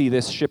clearly we see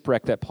this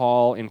shipwreck that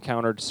Paul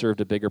encountered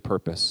served a bigger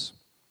purpose.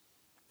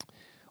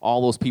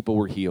 All those people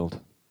were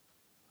healed.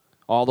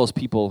 All those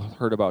people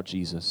heard about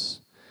Jesus.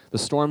 The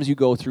storms you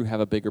go through have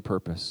a bigger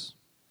purpose.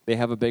 They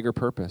have a bigger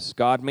purpose.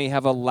 God may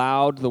have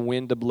allowed the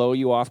wind to blow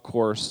you off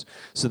course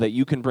so that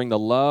you can bring the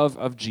love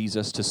of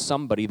Jesus to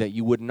somebody that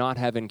you would not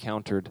have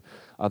encountered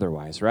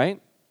otherwise, right?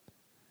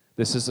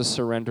 This is a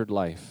surrendered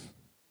life.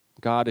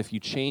 God, if you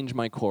change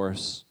my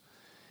course,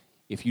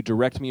 if you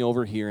direct me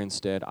over here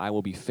instead, I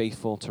will be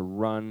faithful to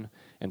run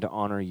and to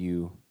honor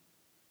you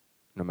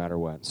no matter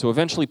what. So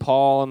eventually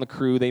Paul and the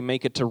crew, they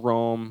make it to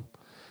Rome.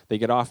 They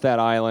get off that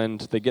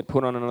island. They get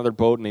put on another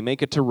boat, and they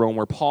make it to Rome,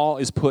 where Paul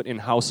is put in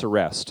house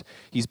arrest.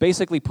 He's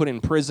basically put in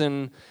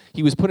prison.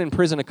 He was put in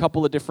prison a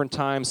couple of different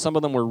times. Some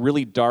of them were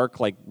really dark,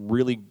 like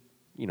really,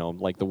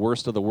 like the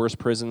worst of the worst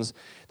prisons.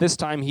 This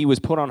time he was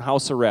put on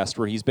house arrest,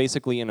 where he's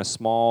basically in a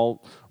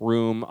small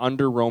room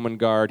under Roman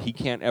guard. He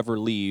can't ever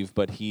leave,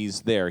 but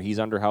he's there. He's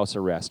under house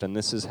arrest. And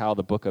this is how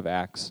the book of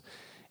Acts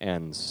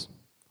ends,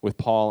 with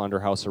Paul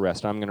under house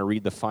arrest. I'm going to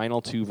read the final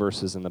 2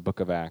 verses in the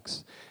book of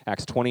Acts.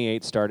 Acts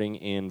 28, starting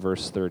in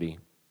verse 30.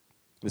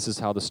 This is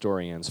how the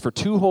story ends. For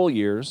 2 whole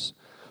years,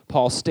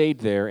 Paul stayed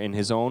there in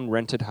his own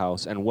rented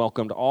house and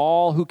welcomed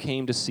all who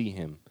came to see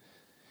him.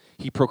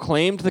 He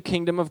proclaimed the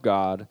kingdom of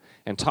God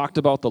and talked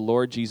about the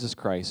Lord Jesus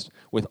Christ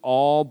with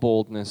all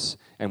boldness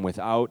and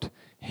without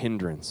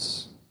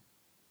hindrance.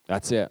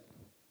 That's it.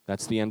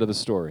 That's the end of the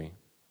story.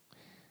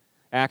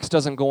 Acts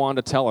doesn't go on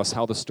to tell us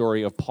how the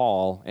story of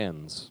Paul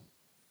ends.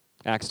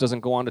 Acts doesn't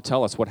go on to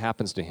tell us what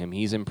happens to him.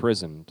 He's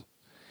imprisoned.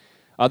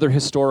 Other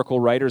historical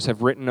writers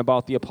have written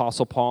about the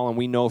Apostle Paul, and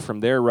we know from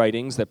their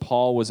writings that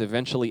Paul was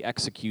eventually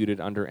executed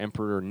under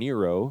Emperor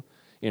Nero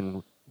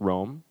in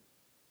Rome.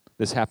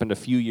 This happened a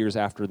few years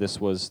after this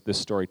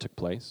story took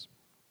place.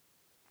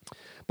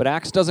 But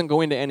Acts doesn't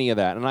go into any of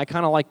that, and I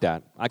kind of like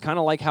that. I kind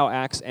of like how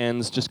Acts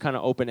ends just kind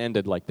of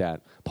open-ended like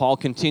that. Paul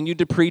continued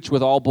to preach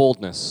with all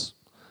boldness,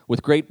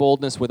 with great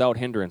boldness, without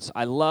hindrance.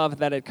 I love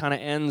that it kind of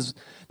ends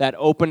that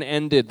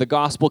open-ended. The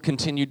gospel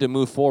continued to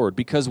move forward,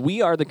 because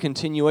we are the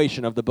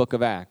continuation of the book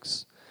of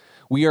Acts.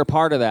 We are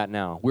part of that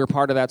now. We're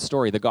part of that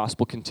story. The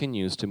gospel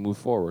continues to move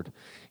forward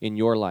in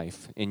your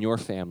life, in your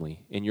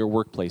family, in your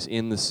workplace,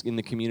 in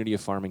the community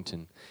of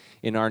Farmington,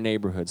 in our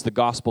neighborhoods. The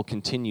gospel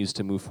continues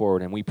to move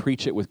forward, and we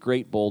preach it with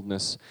great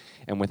boldness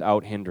and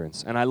without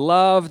hindrance. And I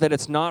love that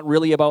it's not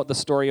really about the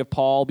story of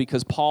Paul,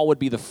 because Paul would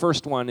be the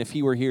first one, if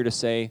he were here, to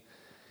say,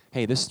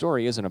 hey, this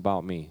story isn't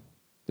about me.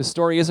 This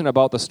story isn't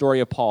about the story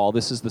of Paul.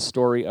 This is the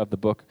story of the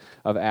book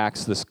of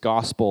Acts, this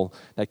gospel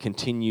that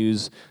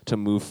continues to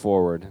move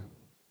forward.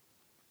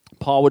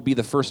 Paul would be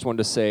the first one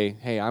to say,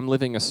 hey, I'm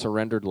living a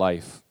surrendered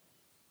life.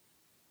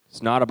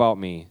 It's not about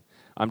me.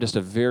 I'm just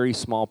a very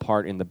small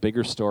part in the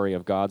bigger story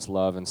of God's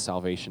love and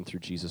salvation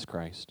through Jesus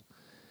Christ.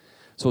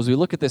 So as we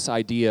look at this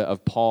idea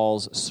of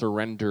Paul's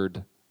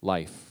surrendered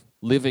life,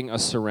 living a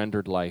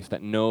surrendered life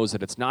that knows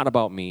that it's not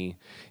about me,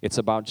 it's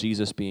about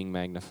Jesus being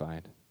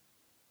magnified.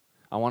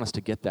 I want us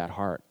to get that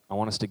heart. I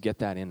want us to get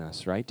that in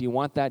us, right? Do you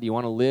want that? Do you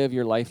want to live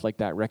your life like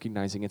that,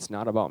 recognizing it's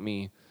not about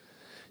me?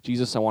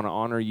 Jesus, I want to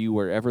honor you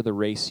wherever the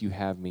race you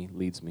have me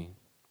leads me.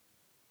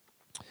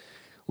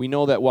 We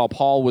know that while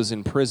Paul was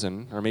in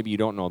prison, or maybe you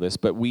don't know this,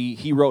 but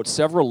he wrote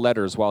several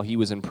letters while he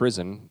was in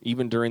prison,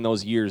 even during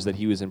those years that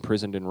he was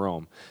imprisoned in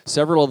Rome.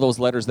 Several of those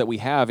letters that we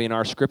have in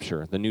our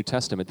scripture, the New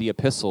Testament, the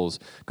epistles,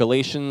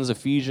 Galatians,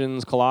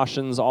 Ephesians,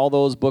 Colossians, all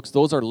those books,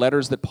 those are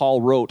letters that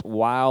Paul wrote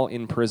while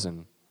in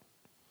prison.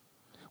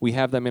 We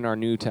have them in our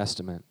New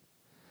Testament.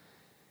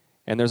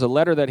 And there's a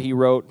letter that he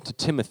wrote to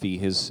Timothy,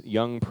 his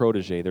young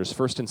protege. There's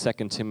 1st and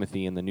 2nd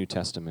Timothy in the New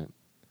Testament.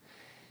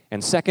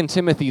 And 2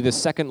 Timothy, the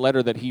second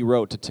letter that he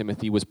wrote to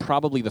Timothy, was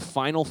probably the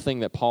final thing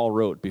that Paul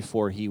wrote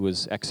before he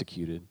was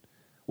executed,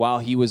 while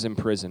he was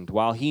imprisoned,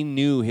 while he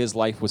knew his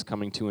life was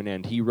coming to an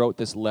end. He wrote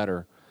this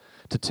letter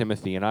to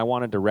Timothy. And I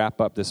wanted to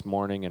wrap up this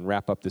morning and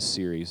wrap up this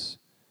series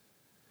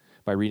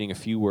by reading a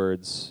few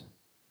words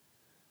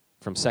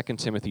from 2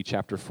 Timothy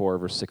chapter 4,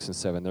 verse 6 and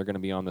 7. They're going to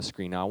be on the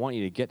screen. Now, I want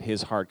you to get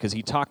his heart, because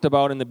he talked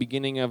about in the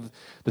beginning of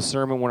the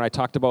sermon, when I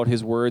talked about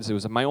his words, it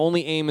was, my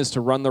only aim is to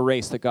run the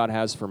race that God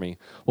has for me.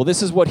 Well,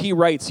 this is what he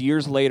writes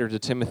years later to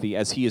Timothy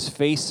as he is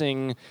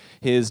facing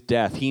his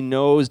death. He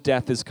knows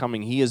death is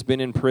coming. He has been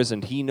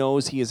imprisoned. He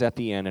knows he is at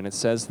the end, and it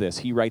says this.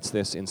 He writes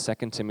this in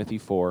 2 Timothy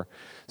 4,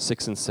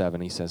 6 and 7.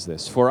 He says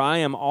this, "For I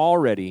am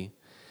already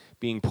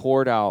being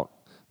poured out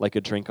like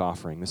a drink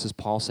offering." This is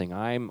Paul saying,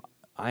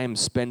 I am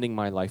spending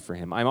my life for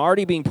him. I'm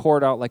already being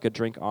poured out like a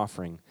drink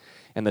offering,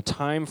 and the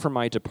time for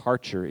my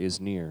departure is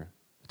near.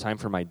 The time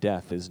for my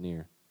death is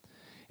near.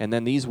 And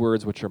then these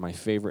words, which are my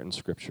favorite in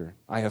Scripture: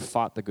 I have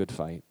fought the good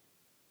fight.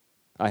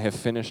 I have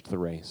finished the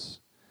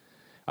race.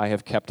 I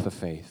have kept the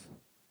faith.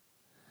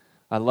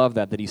 I love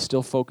that he's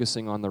still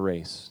focusing on the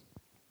race.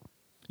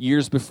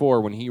 Years before,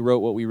 when he wrote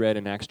what we read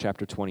in Acts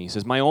chapter 20, he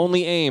says, my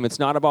only aim, it's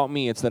not about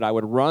me, it's that I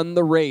would run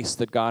the race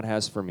that God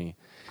has for me.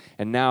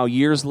 And now,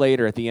 years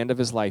later, at the end of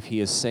his life, he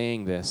is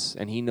saying this,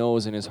 and he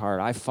knows in his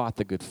heart, I fought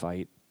the good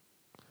fight.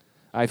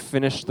 I've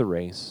finished the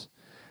race.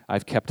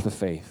 I've kept the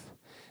faith.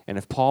 And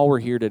if Paul were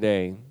here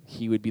today,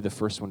 he would be the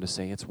first one to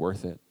say, it's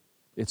worth it.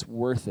 It's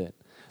worth it.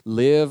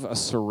 Live a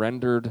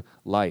surrendered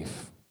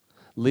life.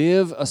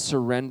 Live a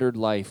surrendered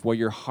life where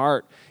your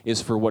heart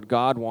is for what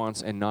God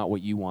wants and not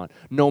what you want.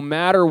 No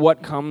matter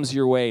what comes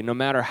your way, no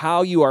matter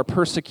how you are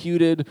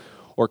persecuted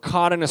or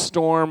caught in a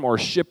storm or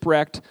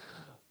shipwrecked,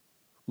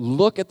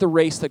 look at the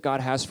race that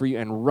God has for you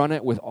and run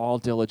it with all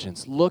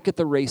diligence. Look at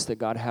the race that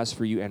God has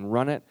for you and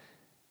run it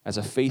as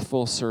a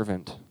faithful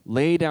servant.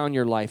 Lay down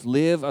your life.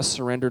 Live a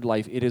surrendered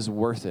life. It is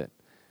worth it.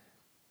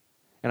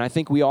 And I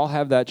think we all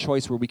have that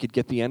choice where we could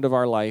get the end of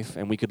our life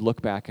and we could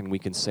look back and we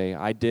can say,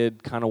 I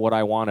did kind of what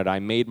I wanted. I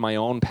made my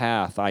own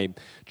path. I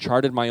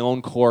charted my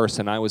own course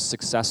and I was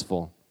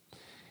successful.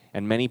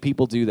 And many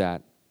people do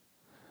that.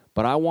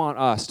 But I want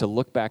us to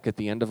look back at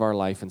the end of our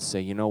life and say,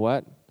 you know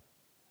what?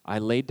 I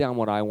laid down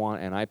what I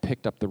want and I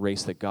picked up the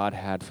race that God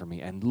had for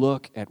me. And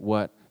look at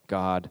what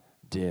God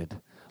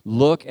did.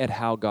 Look at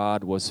how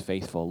God was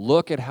faithful.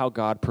 Look at how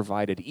God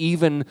provided,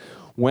 even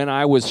when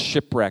I was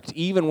shipwrecked,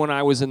 even when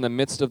I was in the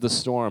midst of the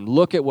storm.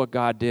 Look at what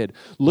God did.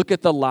 Look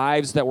at the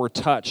lives that were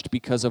touched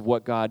because of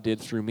what God did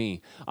through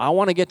me. I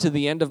want to get to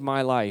the end of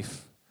my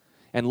life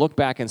and look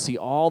back and see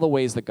all the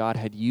ways that God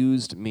had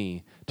used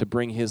me to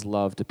bring his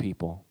love to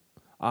people.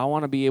 I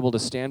want to be able to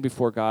stand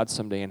before God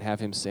someday and have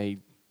him say,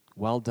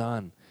 well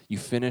done. You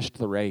finished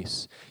the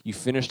race. You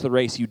finished the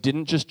race. You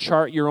didn't just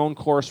chart your own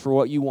course for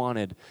what you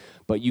wanted,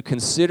 but you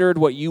considered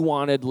what you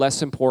wanted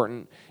less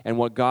important and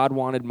what God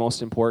wanted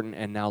most important,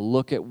 and now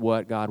look at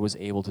what God was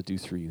able to do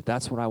through you.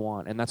 That's what I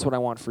want, and that's what I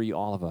want for you,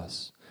 all of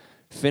us.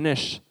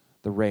 Finish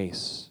the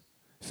race.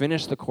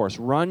 Finish the course.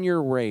 Run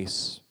your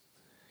race.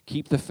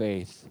 Keep the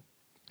faith.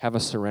 Have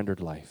a surrendered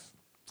life.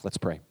 Let's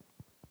pray.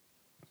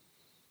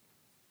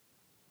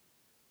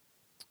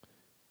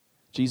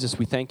 Jesus,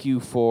 we thank you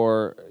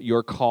for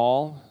your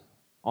call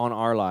on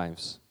our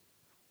lives.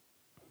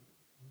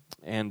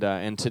 And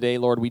today,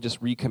 Lord, we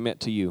just recommit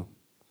to you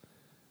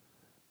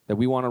that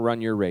we want to run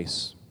your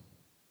race.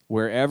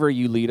 Wherever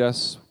you lead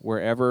us,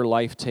 wherever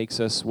life takes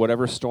us,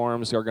 whatever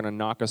storms are going to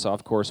knock us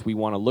off course, we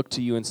want to look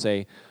to you and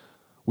say,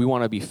 we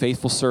want to be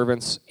faithful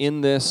servants in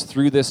this,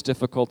 through this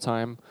difficult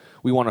time.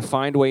 We want to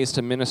find ways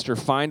to minister,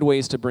 find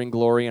ways to bring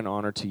glory and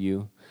honor to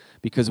you,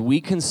 because we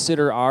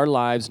consider our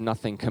lives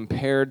nothing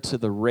compared to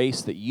the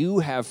race that you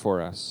have for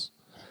us,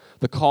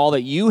 the call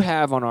that you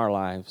have on our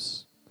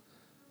lives,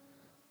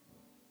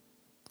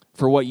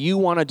 for what you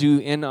want to do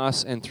in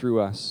us and through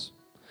us,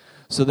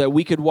 so that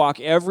we could walk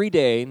every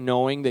day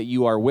knowing that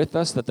you are with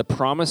us, that the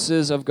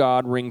promises of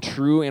God ring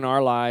true in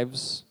our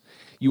lives.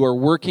 You are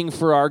working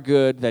for our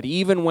good, that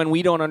even when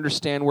we don't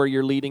understand where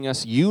you're leading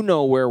us, you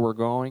know where we're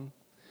going.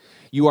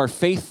 You are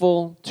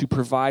faithful to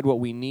provide what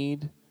we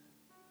need.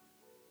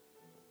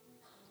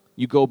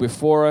 You go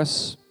before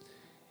us,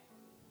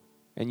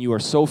 And you are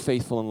so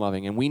faithful and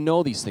loving. And we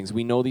know these things.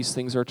 We know these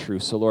things are true.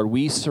 So, Lord,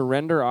 we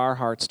surrender our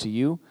hearts to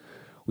you.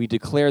 We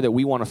declare that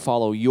we want to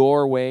follow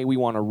your way. We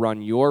want to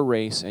run your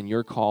race and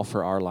your call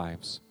for our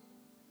lives.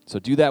 So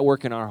do that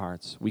work in our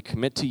hearts. We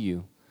commit to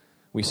you.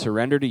 We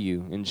surrender to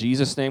you. In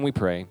Jesus' name we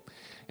pray.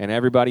 And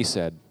everybody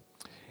said,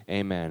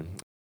 amen.